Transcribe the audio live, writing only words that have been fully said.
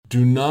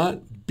Do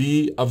not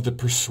be of the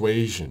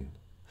persuasion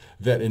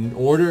that in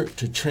order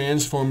to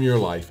transform your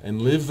life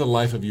and live the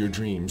life of your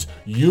dreams,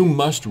 you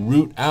must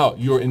root out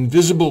your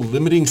invisible,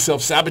 limiting,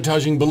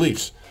 self-sabotaging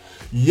beliefs.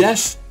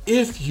 Yes,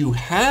 if you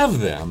have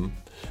them,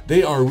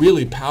 they are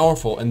really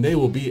powerful and they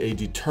will be a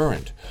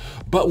deterrent.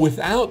 But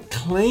without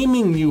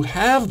claiming you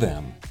have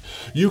them,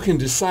 you can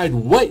decide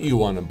what you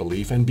want to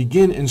believe and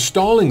begin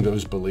installing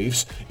those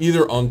beliefs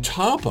either on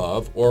top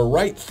of or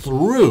right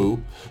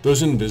through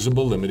those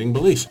invisible limiting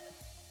beliefs.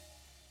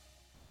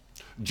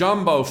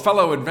 Jumbo,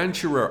 fellow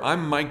adventurer,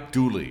 I'm Mike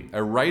Dooley,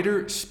 a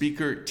writer,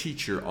 speaker,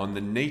 teacher on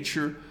the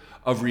nature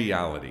of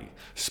reality,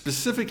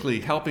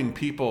 specifically helping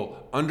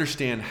people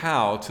understand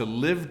how to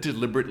live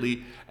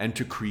deliberately and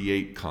to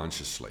create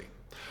consciously.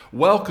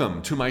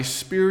 Welcome to my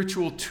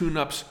Spiritual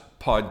Tune-Ups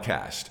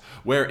podcast,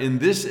 where in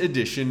this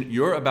edition,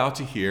 you're about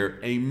to hear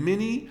a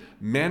mini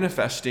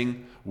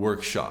manifesting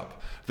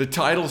workshop. The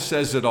title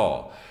says it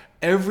all.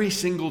 Every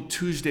single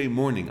Tuesday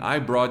morning, I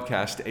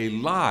broadcast a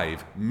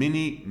live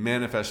mini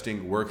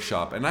manifesting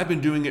workshop, and I've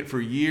been doing it for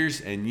years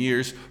and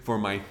years for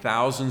my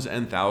thousands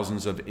and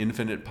thousands of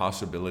Infinite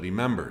Possibility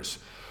members.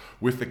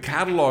 With the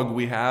catalog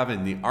we have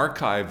and the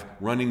archive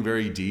running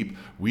very deep,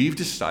 we've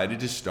decided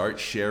to start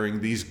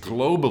sharing these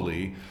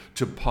globally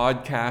to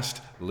podcast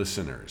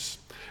listeners.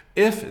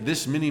 If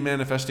this mini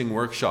manifesting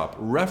workshop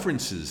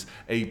references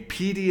a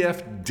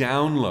PDF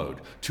download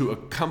to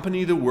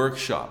accompany the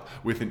workshop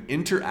with an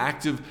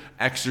interactive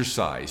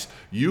exercise,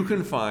 you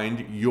can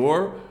find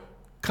your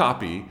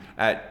copy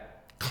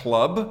at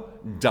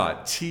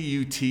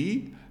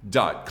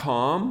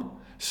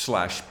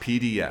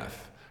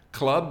club.tut.com/PDF.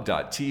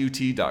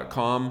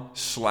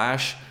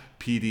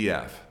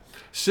 club.tut.com/PDF.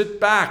 Sit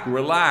back,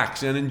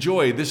 relax, and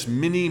enjoy this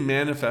mini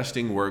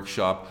manifesting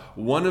workshop,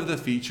 one of the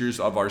features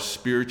of our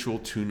Spiritual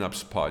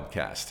Tune-Ups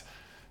podcast.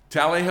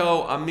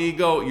 Tally-ho,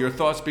 amigo, your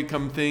thoughts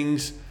become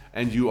things,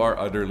 and you are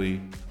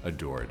utterly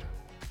adored.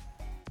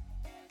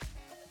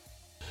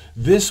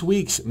 This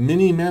week's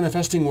mini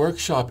manifesting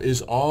workshop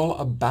is all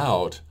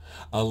about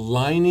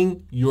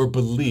aligning your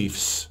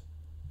beliefs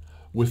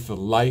with the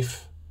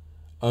life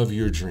of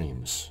your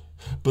dreams.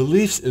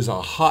 Beliefs is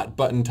a hot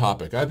button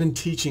topic. I've been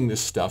teaching this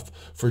stuff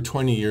for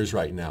 20 years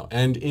right now,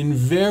 and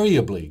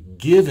invariably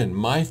given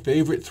my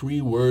favorite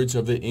 3 words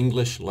of the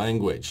English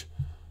language,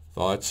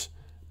 thoughts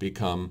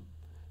become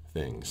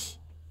things.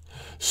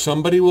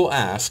 Somebody will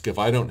ask, if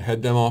I don't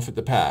head them off at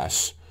the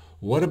pass,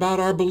 what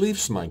about our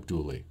beliefs, Mike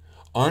Dooley?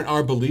 Aren't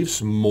our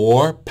beliefs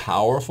more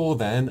powerful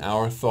than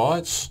our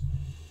thoughts?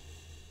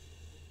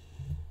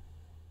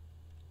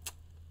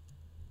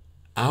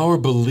 Our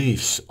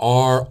beliefs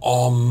are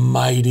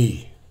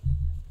almighty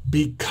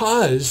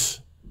because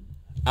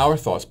our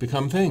thoughts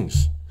become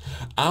things.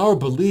 Our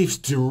beliefs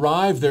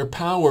derive their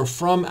power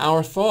from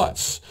our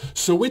thoughts.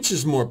 So which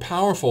is more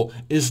powerful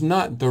is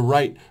not the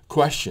right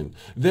question.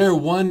 They're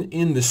one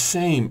in the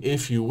same,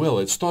 if you will.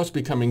 It's thoughts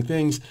becoming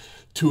things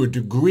to a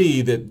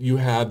degree that you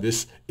have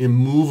this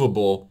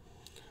immovable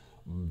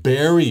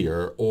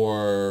barrier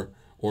or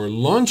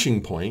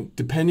launching point,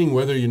 depending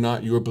whether or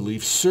not your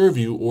beliefs serve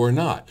you or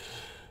not.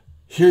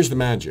 Here's the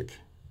magic.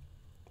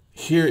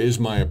 Here is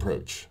my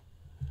approach.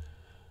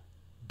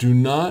 Do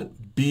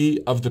not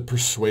be of the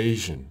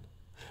persuasion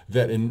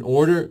that in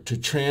order to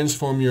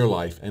transform your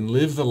life and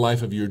live the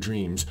life of your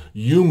dreams,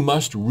 you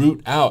must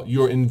root out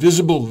your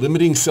invisible,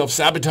 limiting,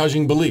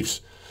 self-sabotaging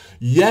beliefs.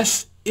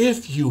 Yes,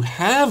 if you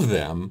have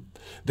them,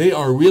 they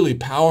are really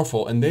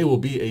powerful and they will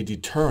be a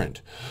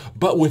deterrent.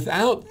 But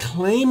without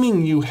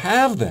claiming you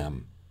have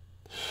them,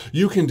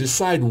 you can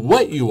decide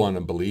what you want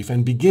to believe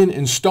and begin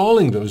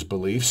installing those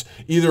beliefs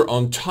either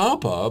on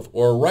top of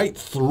or right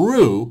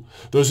through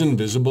those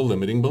invisible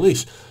limiting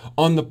beliefs.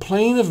 On the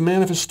plane of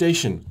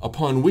manifestation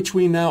upon which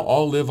we now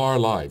all live our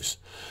lives,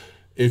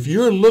 if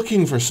you're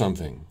looking for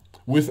something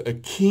with a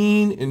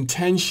keen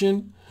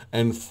intention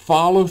and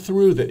follow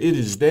through that it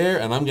is there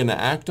and I'm going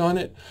to act on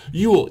it,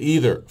 you will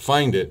either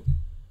find it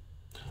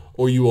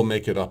or you will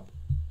make it up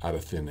out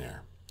of thin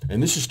air.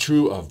 And this is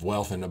true of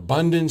wealth and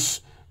abundance,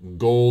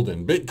 gold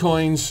and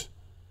bitcoins,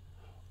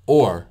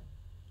 or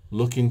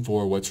looking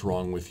for what's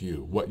wrong with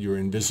you, what your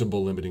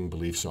invisible limiting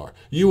beliefs are.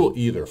 You will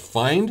either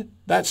find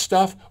that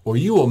stuff or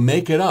you will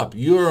make it up.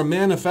 You're a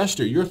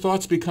manifester. Your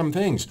thoughts become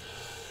things.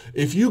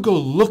 If you go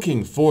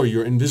looking for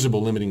your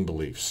invisible limiting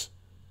beliefs,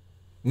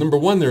 number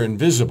one, they're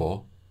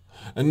invisible.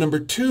 And number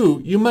two,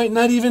 you might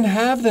not even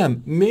have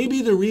them.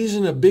 Maybe the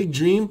reason a big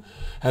dream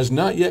has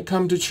not yet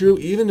come to true,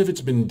 even if it's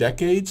been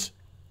decades,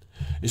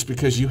 is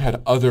because you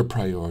had other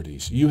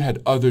priorities. You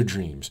had other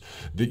dreams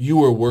that you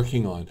were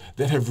working on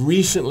that have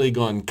recently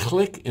gone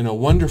click in a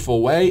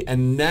wonderful way.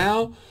 And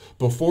now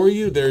before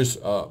you, there's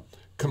a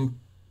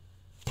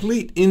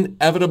complete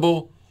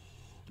inevitable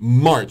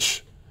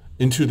march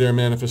into their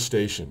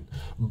manifestation.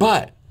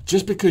 But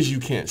just because you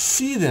can't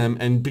see them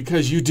and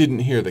because you didn't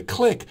hear the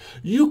click,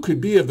 you could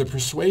be of the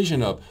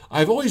persuasion of,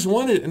 I've always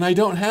wanted it and I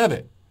don't have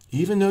it.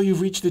 Even though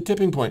you've reached the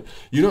tipping point,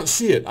 you don't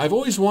see it. I've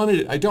always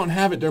wanted it. I don't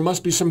have it. There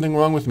must be something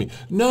wrong with me.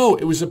 No,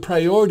 it was a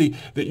priority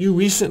that you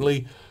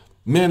recently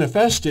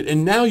manifest it,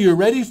 and now you're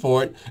ready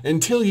for it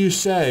until you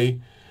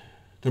say,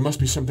 there must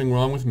be something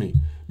wrong with me.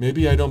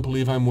 Maybe I don't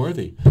believe I'm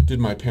worthy. Did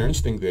my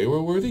parents think they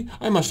were worthy?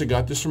 I must have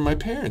got this from my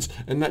parents.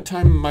 And that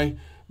time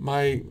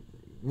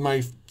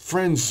my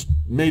friends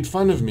made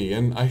fun of me,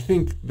 and I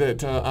think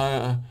that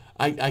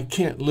I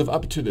can't live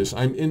up to this.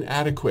 I'm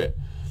inadequate.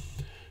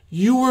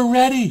 You were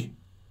ready.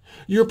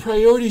 Your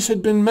priorities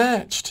had been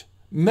met.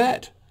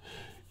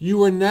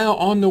 You are now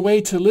on the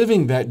way to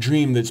living that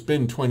dream that's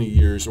been 20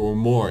 years or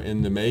more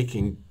in the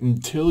making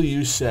until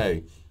you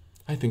say,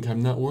 I think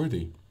I'm not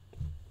worthy.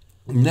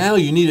 Now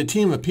you need a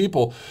team of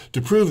people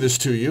to prove this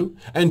to you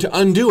and to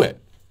undo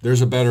it.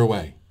 There's a better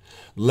way.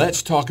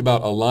 Let's talk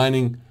about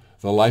aligning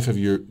the life of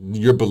your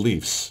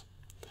beliefs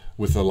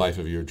with the life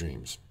of your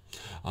dreams.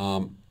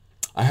 I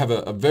have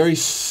a very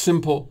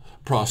simple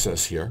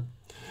process here,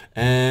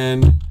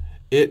 and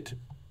it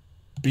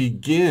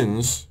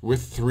begins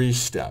with 3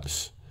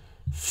 steps.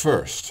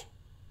 First,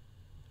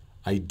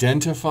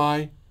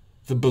 identify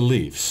the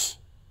beliefs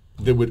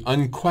that would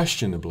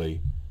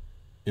unquestionably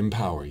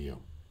empower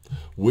you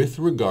with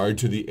regard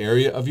to the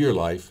area of your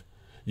life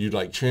you'd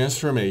like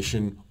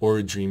transformation or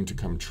a dream to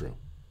come true.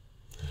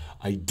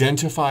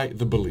 Identify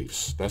the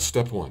beliefs. That's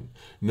step 1.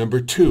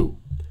 Number 2,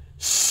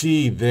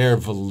 see their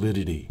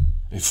validity.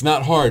 It's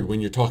not hard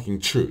when you're talking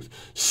truth.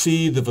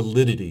 See the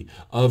validity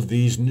of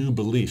these new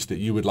beliefs that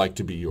you would like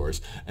to be yours.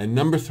 And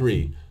number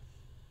 3,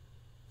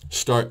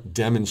 start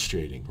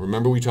demonstrating.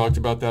 Remember we talked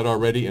about that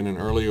already in an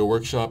earlier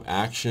workshop.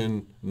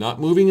 Action,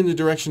 not moving in the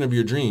direction of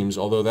your dreams,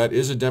 although that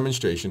is a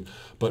demonstration,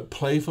 but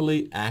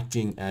playfully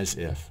acting as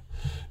if.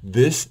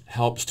 This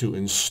helps to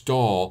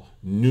install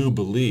new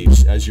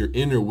beliefs as your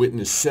inner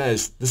witness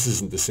says, this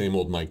isn't the same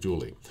old Mike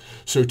Dooley.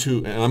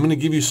 And I'm going to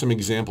give you some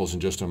examples in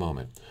just a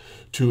moment.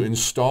 To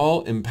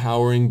install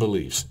empowering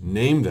beliefs,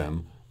 name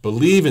them,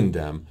 believe in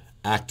them,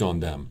 act on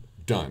them.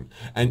 Done.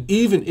 And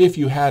even if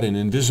you had an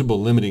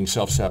invisible, limiting,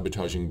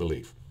 self-sabotaging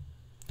belief,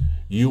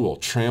 you will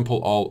trample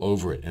all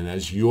over it. And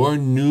as your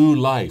new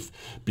life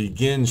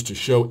begins to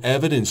show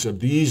evidence of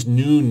these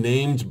new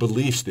named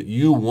beliefs that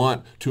you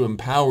want to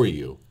empower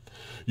you,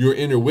 your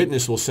inner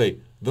witness will say,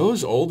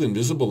 those old,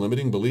 invisible,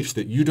 limiting beliefs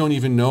that you don't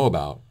even know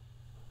about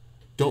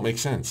don't make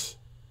sense.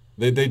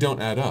 They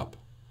don't add up.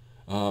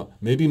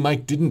 Maybe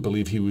Mike didn't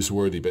believe he was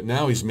worthy, but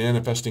now he's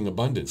manifesting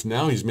abundance.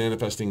 Now he's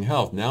manifesting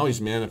health. Now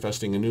he's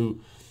manifesting a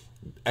new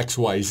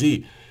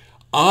XYZ.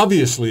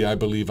 Obviously, I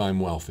believe I'm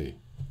wealthy,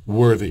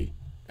 worthy,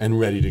 and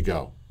ready to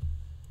go.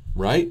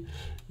 Right?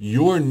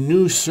 Your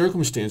new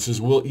circumstances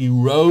will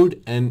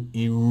erode and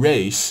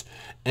erase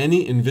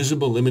any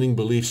invisible limiting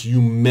beliefs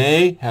you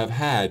may have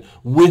had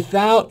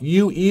without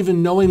you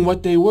even knowing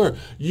what they were.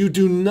 You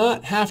do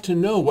not have to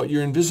know what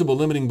your invisible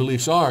limiting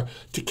beliefs are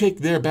to kick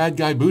their bad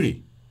guy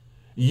booty.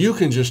 You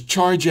can just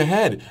charge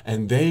ahead,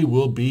 and they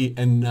will be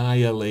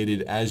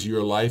annihilated as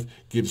your life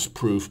gives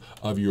proof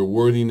of your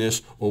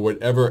worthiness or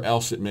whatever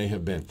else it may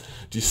have been.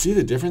 Do you see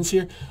the difference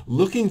here?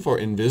 Looking for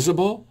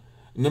invisible,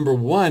 number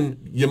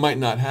 1, you might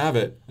not have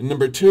it. And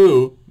number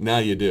 2, now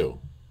you do.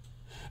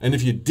 And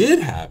if you did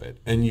have it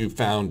and you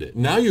found it,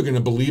 now you're going to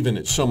believe in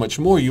it so much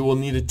more. You will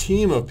need a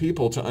team of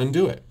people to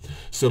undo it.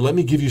 So let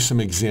me give you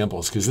some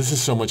examples because this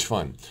is so much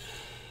fun.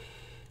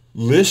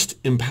 List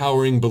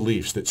empowering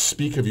beliefs that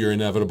speak of your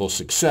inevitable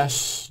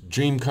success,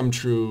 dream come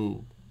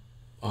true,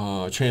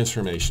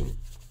 transformation.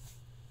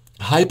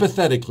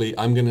 Hypothetically,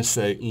 I'm going to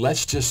say,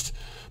 let's just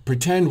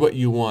pretend what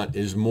you want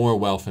is more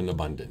wealth and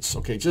abundance.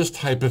 Okay, just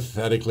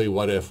hypothetically,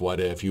 what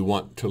if you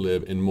want to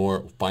live in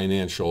more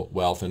financial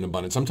wealth and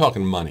abundance? I'm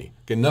talking money.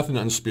 Okay, nothing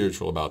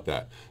unspiritual about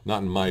that.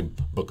 Not in my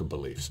book of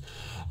beliefs.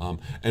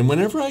 And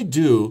whenever I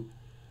do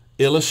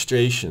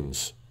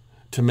illustrations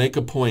to make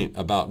a point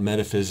about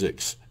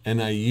metaphysics, and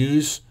I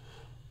use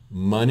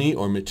money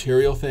or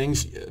material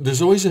things,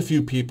 there's always a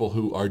few people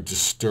who are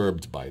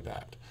disturbed by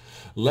that.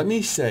 Let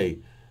me say,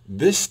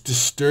 this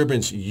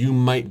disturbance you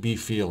might be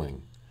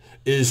feeling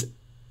is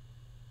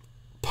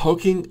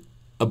poking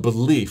a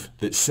belief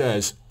that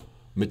says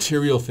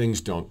material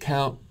things don't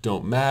count,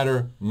 don't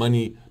matter,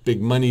 money,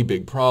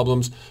 big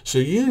problems. So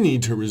you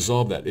need to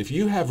resolve that. If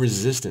you have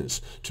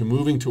resistance to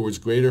moving towards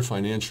greater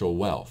financial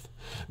wealth,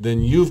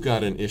 then you've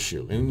got an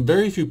issue. And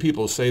very few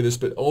people say this,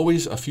 but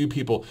always a few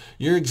people,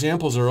 your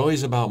examples are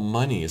always about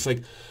money. It's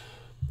like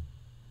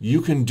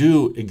you can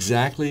do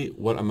exactly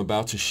what I'm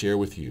about to share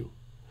with you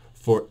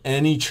for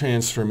any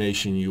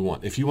transformation you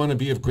want. If you want to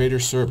be of greater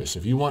service,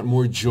 if you want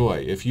more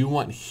joy, if you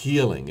want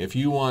healing, if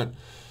you want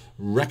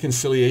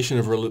reconciliation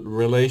of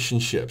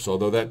relationships,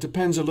 although that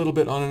depends a little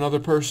bit on another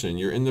person,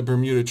 you're in the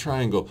Bermuda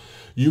Triangle,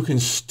 you can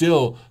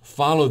still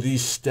follow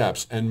these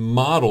steps and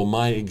model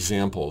my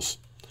examples.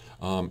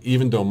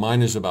 Even though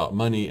mine is about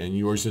money and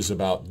yours is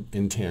about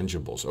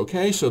intangibles.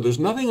 Okay, so there's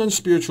nothing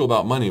unspiritual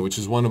about money, which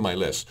is one of my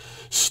lists.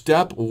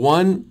 Step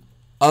 1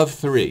 of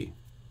 3,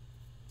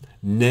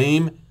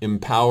 name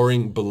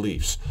empowering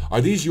beliefs. Are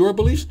these your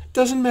beliefs?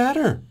 Doesn't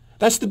matter.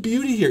 That's the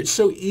beauty here. It's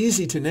so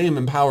easy to name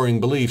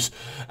empowering beliefs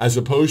as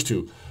opposed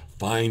to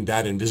find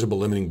that invisible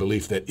limiting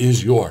belief that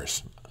is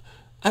yours.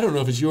 I don't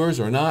know if it's yours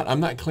or not. I'm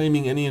not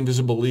claiming any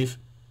invisible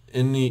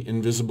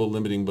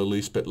limiting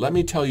beliefs, but let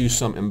me tell you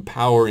some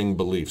empowering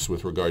beliefs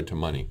with regard to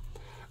money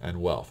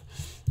and wealth.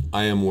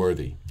 I am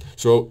worthy.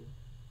 So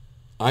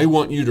I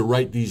want you to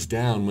write these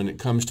down when it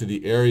comes to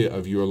the area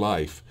of your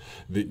life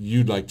that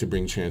you'd like to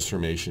bring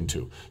transformation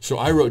to. So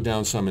I wrote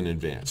down some in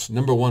advance.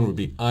 Number one would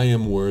be, I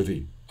am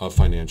worthy of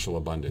financial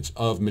abundance,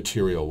 of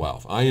material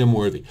wealth. I am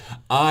worthy.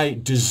 I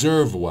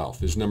deserve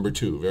wealth is number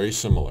two, very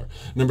similar.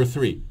 Number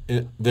three,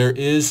 there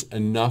is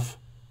enough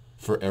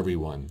for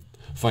everyone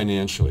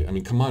financially. I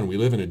mean, come on, we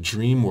live in a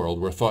dream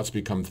world where thoughts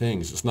become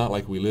things. It's not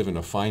like we live in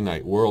a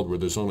finite world where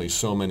there's only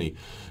so many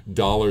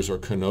dollars or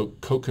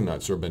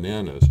coconuts or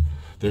bananas.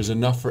 There's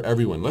enough for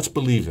everyone. Let's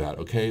believe that,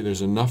 okay?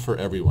 There's enough for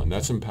everyone.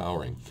 That's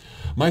empowering.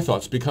 My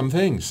thoughts become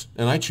things,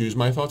 and I choose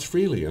my thoughts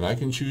freely, and I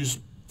can choose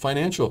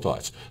financial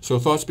thoughts. So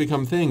thoughts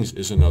become things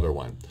is another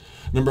one.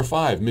 Number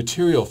five,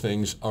 material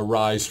things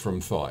arise from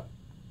thought.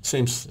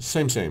 Same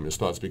as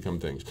thoughts become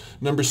things.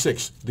 Number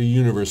six, the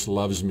universe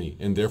loves me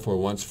and therefore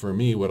wants for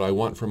me what I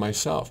want for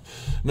myself.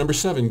 Number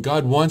seven,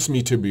 God wants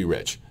me to be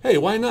rich. Hey,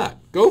 why not?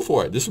 Go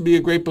for it. This would be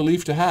a great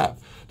belief to have.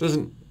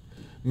 Doesn't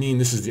mean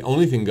this is the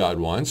only thing God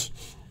wants.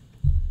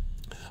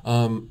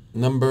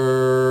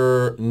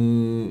 Number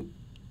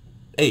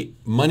 8,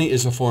 money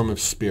is a form of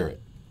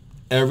spirit.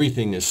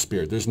 Everything is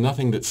spirit. There's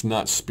nothing that's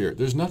not spirit.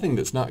 There's nothing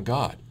that's not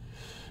God.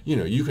 You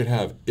know, you could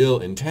have ill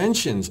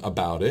intentions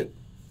about it,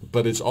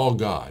 but it's all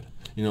God.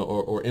 You know,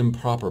 or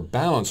improper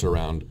balance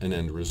around an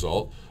end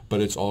result,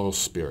 but it's all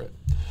spirit.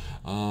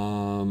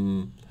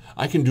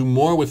 I can do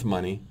more with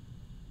money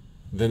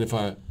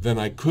than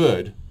I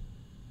could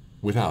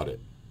without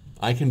it.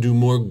 I can do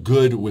more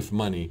good with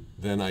money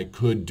than I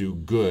could do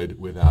good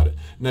without it.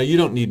 Now, you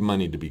don't need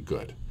money to be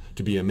good,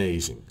 to be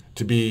amazing,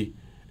 to be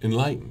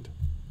enlightened.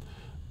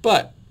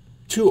 But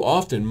too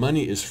often,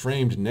 money is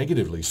framed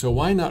negatively, so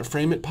why not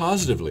frame it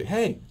positively?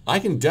 Hey, I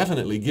can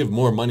definitely give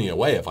more money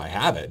away if I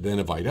have it than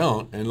if I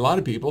don't, and a lot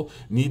of people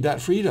need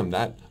that freedom,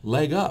 that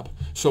leg up.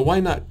 So why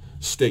not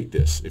state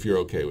this if you're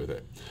okay with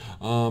it?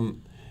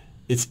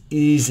 It's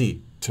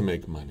easy to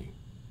make money.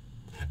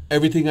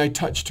 Everything I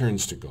touch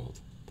turns to gold.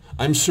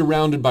 I'm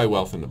surrounded by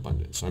wealth and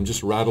abundance. I'm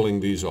just rattling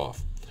these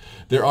off.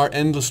 There are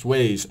endless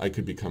ways I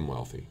could become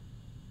wealthy.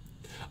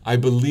 I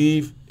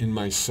believe in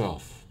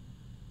myself.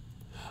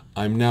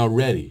 I'm now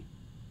ready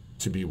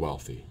to be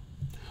wealthy.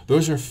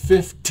 Those are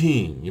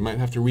 15. You might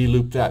have to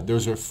re-loop that.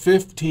 Those are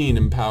 15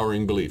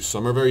 empowering beliefs.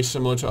 Some are very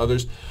similar to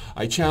others.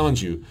 I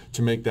challenge you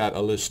to make that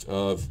a list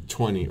of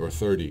 20 or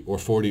 30 or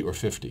 40 or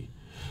 50.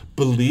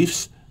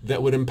 Beliefs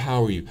that would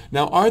empower you.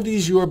 Now, are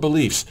these your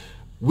beliefs?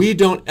 We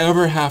don't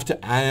ever have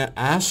to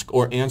ask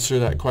or answer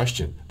that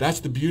question. That's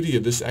the beauty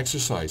of this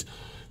exercise.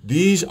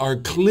 These are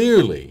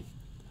clearly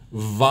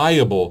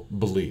viable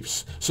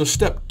beliefs. So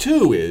step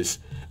 2 is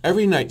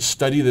every night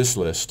study this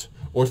list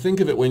or think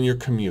of it when you're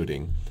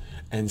commuting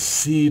and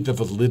see the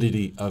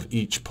validity of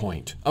each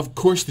point. Of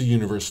course the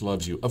universe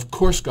loves you. Of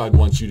course God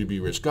wants you to be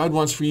rich. God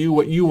wants for you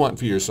what you want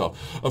for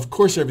yourself. Of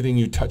course everything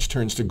you touch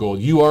turns to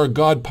gold. You are a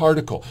God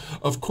particle.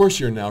 Of course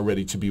you're now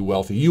ready to be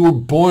wealthy. You were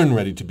born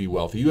ready to be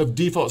wealthy. You have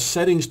default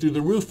settings through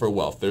the roof for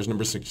wealth. There's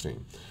number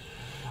 16.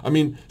 I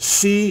mean,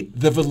 see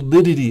the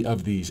validity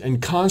of these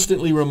and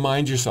constantly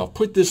remind yourself.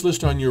 Put this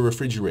list on your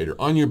refrigerator,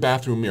 on your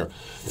bathroom mirror.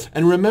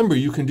 And remember,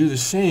 you can do the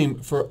same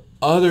for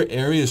other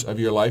areas of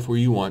your life where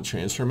you want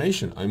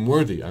transformation. I'm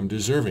worthy, I'm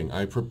deserving,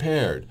 I'm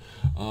prepared,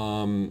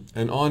 and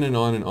on and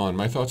on and on.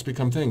 My thoughts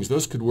become things.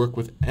 Those could work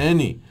with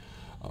any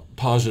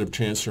positive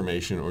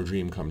transformation or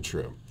dream come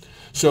true.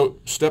 So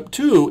step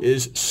 2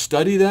 is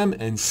study them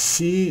and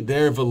see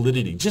their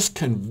validity. Just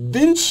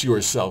convince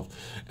yourself,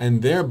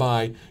 and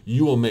thereby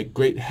you will make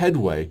great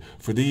headway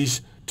for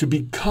these to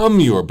become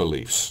your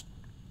beliefs.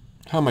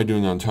 How am I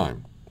doing on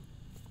time?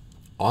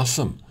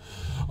 Awesome.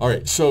 All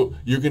right, so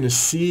you're going to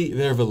see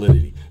their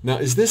validity. Now,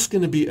 is this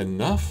going to be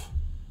enough?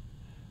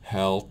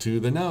 Hell to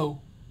the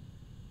no.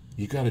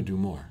 You got to do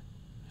more.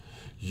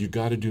 You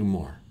got to do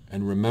more.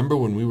 And remember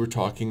when we were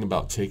talking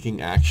about taking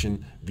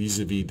action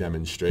vis-a-vis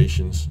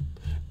demonstrations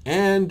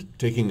and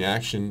taking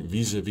action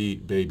vis-a-vis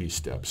baby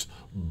steps?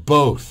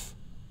 Both.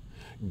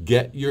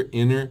 Get your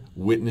inner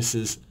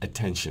witness's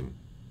attention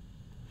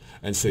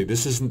and say,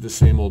 this isn't the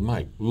same old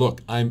Mike.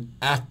 Look, I'm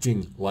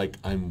acting like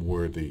I'm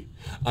worthy.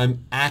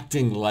 I'm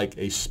acting like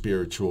a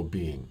spiritual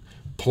being.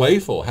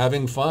 Playful,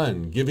 having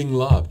fun, giving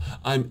love.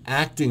 I'm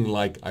acting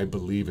like I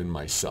believe in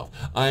myself.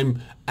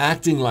 I'm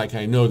acting like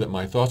I know that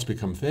my thoughts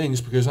become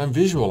things because I'm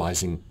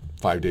visualizing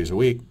 5 days a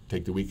week,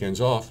 take the weekends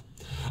off.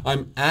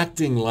 I'm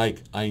acting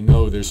like I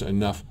know there's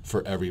enough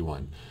for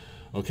everyone.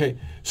 Okay,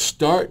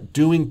 start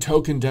doing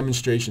token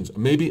demonstrations.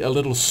 Maybe a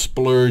little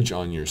splurge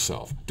on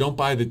yourself. Don't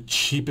buy the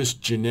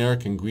cheapest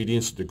generic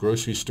ingredients at the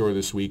grocery store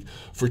this week.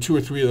 For 2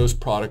 or 3 of those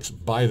products,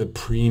 buy the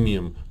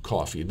premium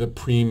coffee, the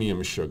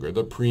premium sugar,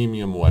 the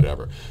premium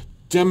whatever.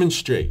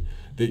 Demonstrate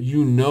that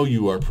you know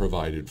you are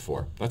provided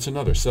for. That's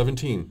another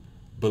 17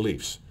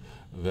 beliefs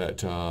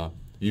that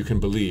you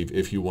can believe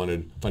if you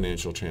wanted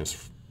financial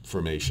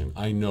transformation.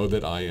 I know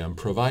that I am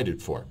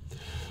provided for.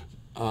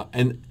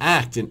 and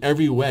act in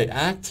every way.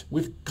 Act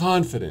with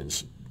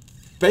confidence.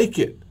 Fake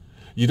it.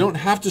 You don't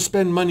have to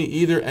spend money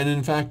either, and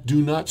in fact,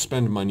 do not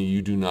spend money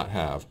you do not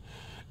have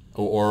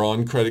or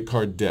on credit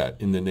card debt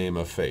in the name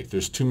of faith.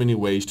 There's too many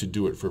ways to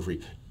do it for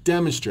free.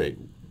 Demonstrate.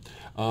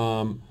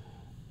 What's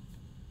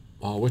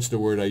the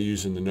word I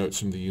use in the notes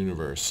from the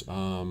universe?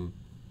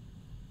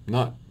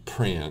 Not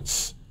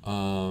prance,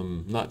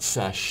 not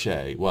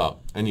sachet.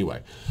 Well,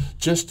 anyway,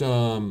 just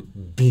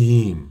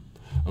beam.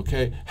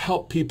 Okay?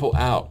 Help people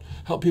out.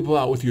 Help people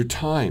out with your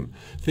time.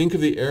 Think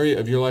of the area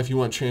of your life you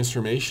want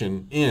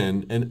transformation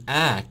in and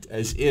act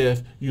as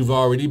if you've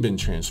already been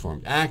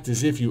transformed. Act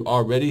as if you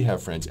already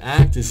have friends.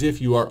 Act as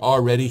if you are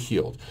already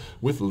healed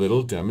with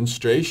little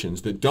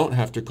demonstrations that don't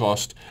have to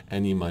cost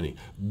any money.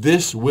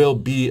 This will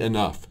be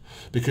enough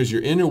because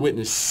your inner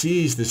witness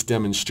sees this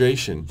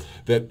demonstration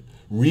that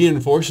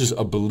reinforces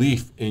a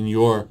belief in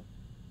your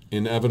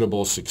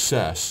inevitable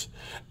success,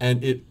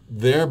 and it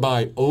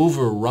thereby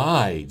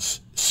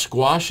overrides,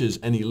 squashes,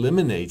 and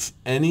eliminates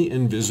any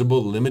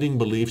invisible limiting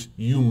beliefs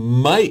you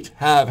might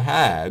have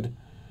had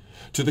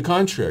to the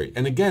contrary.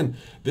 And again,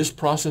 this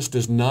process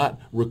does not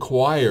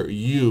require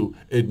you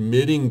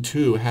admitting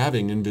to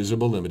having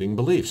invisible limiting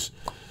beliefs.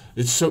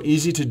 It's so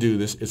easy to do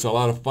this. It's a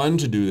lot of fun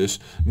to do this.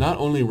 Not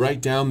only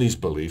write down these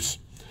beliefs,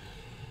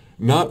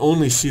 not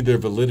only see their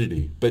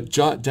validity, but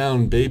jot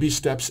down baby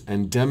steps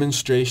and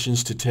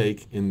demonstrations to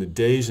take in the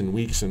days and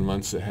weeks and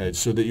months ahead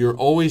so that you're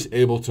always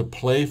able to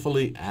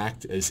playfully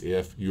act as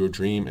if your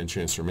dream and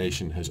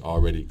transformation has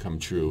already come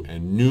true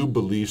and new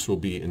beliefs will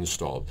be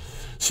installed.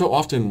 So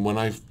often when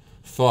I've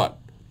thought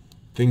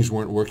things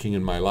weren't working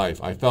in my life,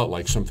 I felt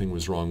like something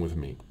was wrong with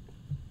me.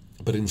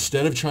 But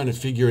instead of trying to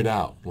figure it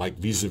out, like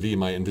vis-a-vis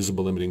my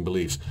invisible limiting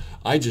beliefs,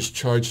 I just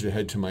charged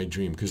ahead to my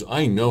dream because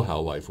I know how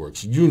life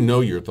works. You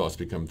know your thoughts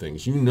become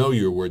things. You know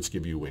your words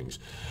give you wings.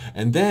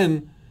 And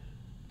then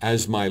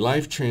as my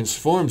life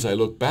transforms, I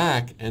look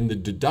back and the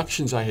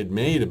deductions I had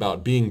made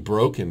about being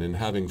broken and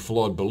having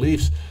flawed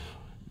beliefs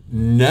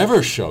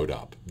never showed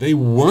up. They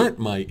weren't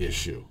my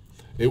issue.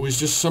 It was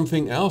just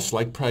something else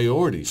like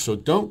priorities. So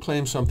don't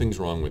claim something's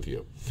wrong with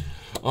you.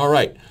 All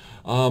right.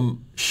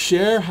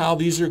 Share how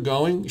these are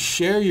going.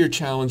 Share your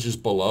challenges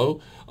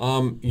below.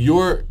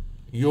 Your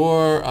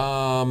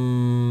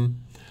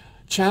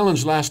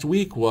challenge last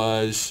week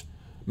was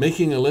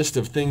making a list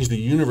of things the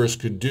universe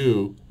could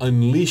do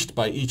unleashed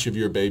by each of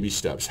your baby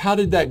steps. How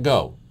did that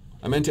go?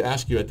 I meant to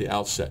ask you at the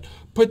outset.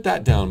 Put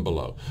that down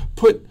below.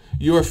 Put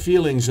your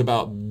feelings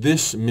about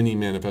this mini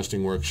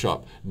manifesting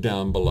workshop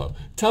down below.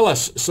 Tell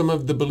us some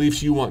of the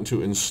beliefs you want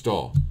to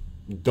install.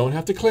 Don't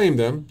have to claim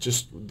them.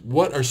 Just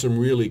what are some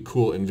really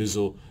cool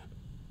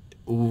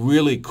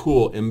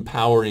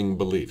empowering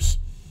beliefs?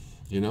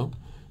 You know,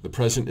 the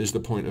present is the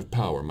point of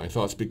power. My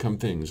thoughts become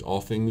things. All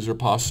things are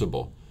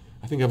possible.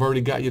 I think I've already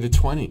got you to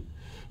 20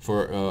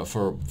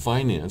 for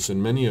finance,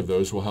 and many of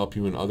those will help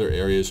you in other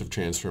areas of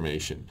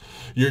transformation.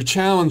 Your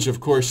challenge,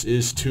 of course,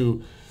 is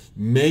to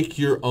make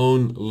your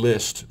own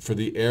list for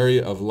the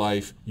area of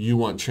life you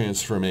want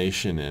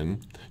transformation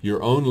in,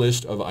 your own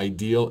list of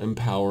ideal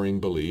empowering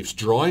beliefs,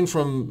 drawing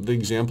from the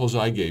examples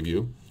I gave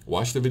you.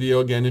 Watch the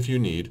video again if you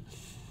need.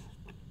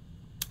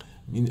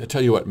 I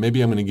tell you what,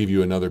 maybe I'm going to give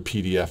you another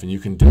PDF and you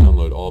can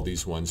download all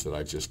these ones that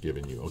I've just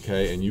given you,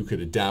 okay? And you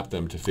could adapt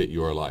them to fit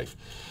your life.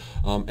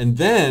 And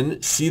then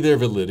see their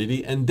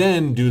validity and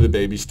then do the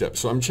baby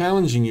steps. So I'm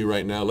challenging you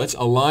right now. Let's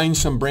align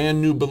some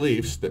brand new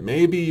beliefs that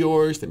may be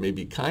yours, that may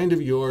be kind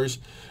of yours,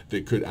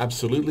 that could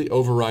absolutely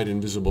override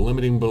invisible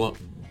limiting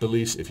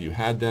beliefs if you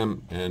had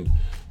them, and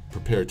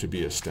prepare to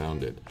be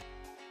astounded.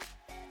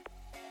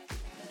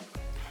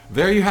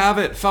 There you have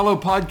it, fellow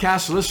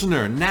podcast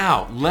listener.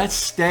 Now, let's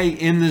stay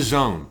in the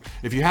zone.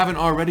 If you haven't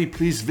already,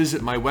 please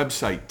visit my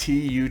website,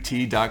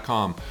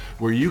 tut.com,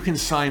 where you can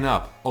sign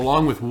up,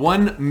 along with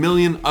 1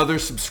 million other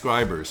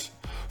subscribers,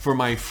 for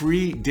my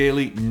free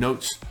daily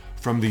notes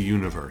from the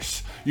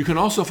universe. You can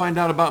also find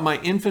out about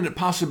my Infinite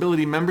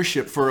Possibility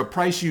membership for a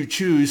price you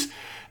choose.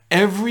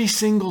 Every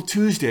single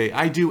Tuesday,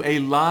 I do a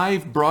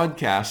live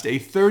broadcast, a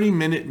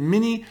 30-minute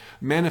mini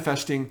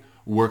manifesting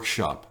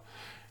workshop.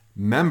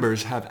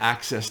 Members have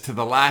access to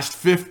the last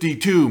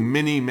 52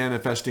 mini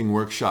manifesting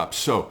workshops.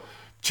 So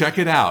check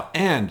it out.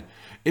 And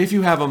if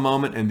you have a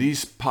moment and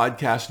these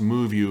podcasts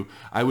move you,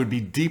 I would be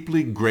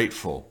deeply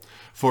grateful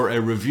for a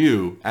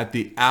review at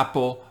the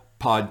Apple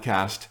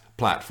Podcast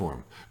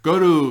platform. Go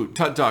to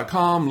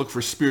tut.com, look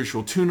for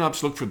spiritual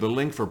tune-ups, look for the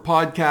link for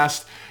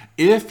podcast.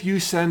 If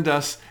you send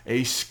us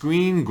a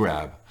screen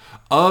grab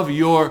of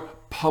your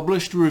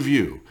published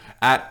review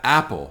at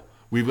Apple,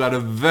 we've got a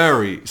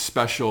very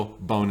special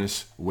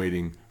bonus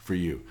waiting for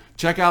you.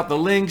 Check out the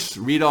links,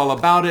 read all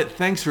about it.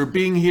 Thanks for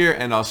being here,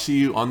 and I'll see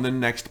you on the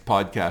next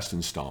podcast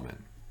installment.